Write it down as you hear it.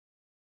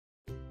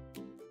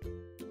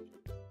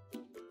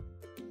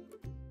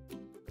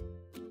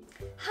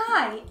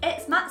Hi,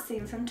 it's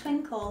Maxine from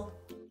Twinkl.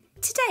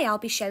 Today I'll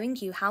be showing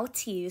you how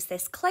to use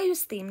this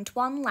clothes-themed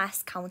one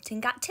less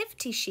counting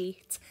activity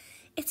sheet.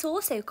 It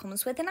also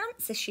comes with an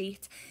answer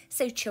sheet,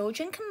 so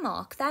children can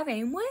mark their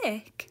own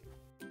work.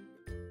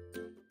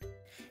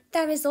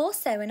 There is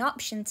also an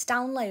option to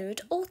download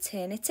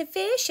alternative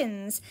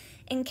versions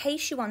in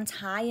case you want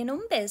higher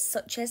numbers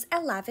such as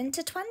 11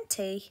 to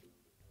 20.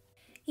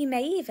 You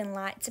may even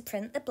like to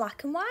print the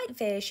black and white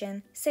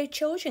version so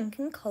children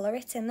can colour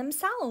it in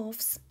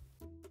themselves.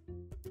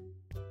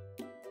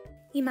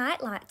 You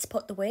might like to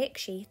put the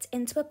worksheet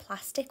into a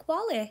plastic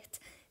wallet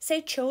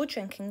so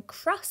children can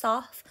cross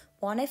off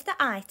one of the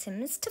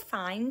items to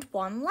find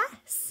one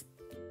less.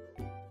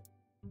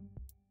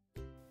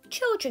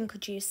 Children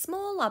could use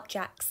small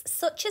objects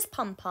such as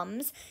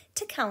pom-poms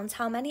to count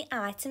how many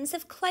items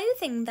of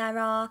clothing there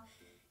are.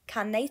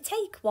 Can they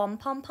take one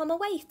pom-pom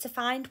away to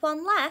find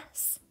one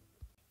less?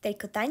 They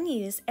could then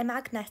use a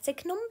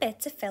magnetic number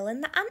to fill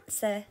in the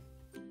answer.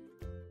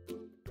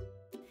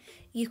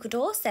 You could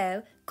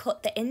also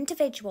cut the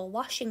individual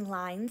washing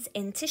lines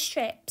into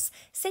strips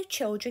so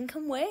children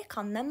can work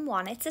on them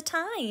one at a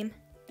time.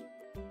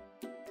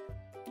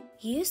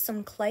 Use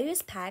some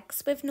clothes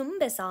pegs with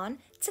numbers on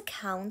to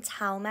count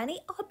how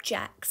many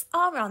objects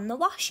are on the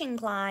washing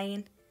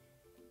line.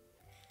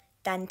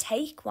 Then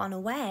take one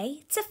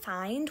away to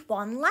find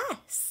one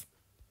less.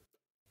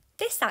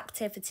 This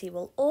activity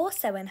will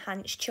also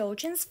enhance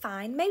children's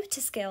fine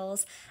motor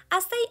skills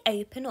as they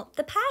open up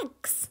the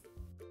pegs.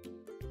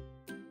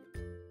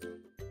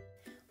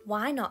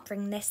 Why not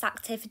bring this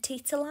activity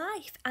to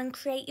life and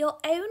create your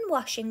own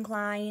washing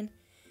line?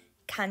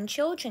 Can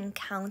children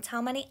count how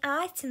many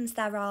items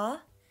there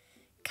are?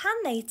 Can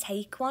they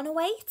take one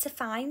away to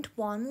find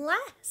one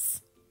less?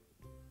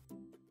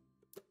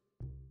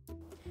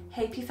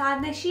 Hope you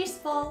find this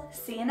useful.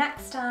 See you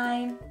next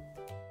time.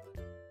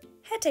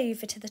 Head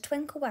over to the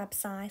Twinkl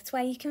website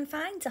where you can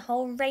find a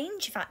whole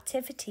range of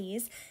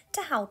activities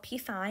to help you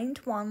find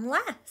one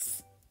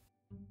less.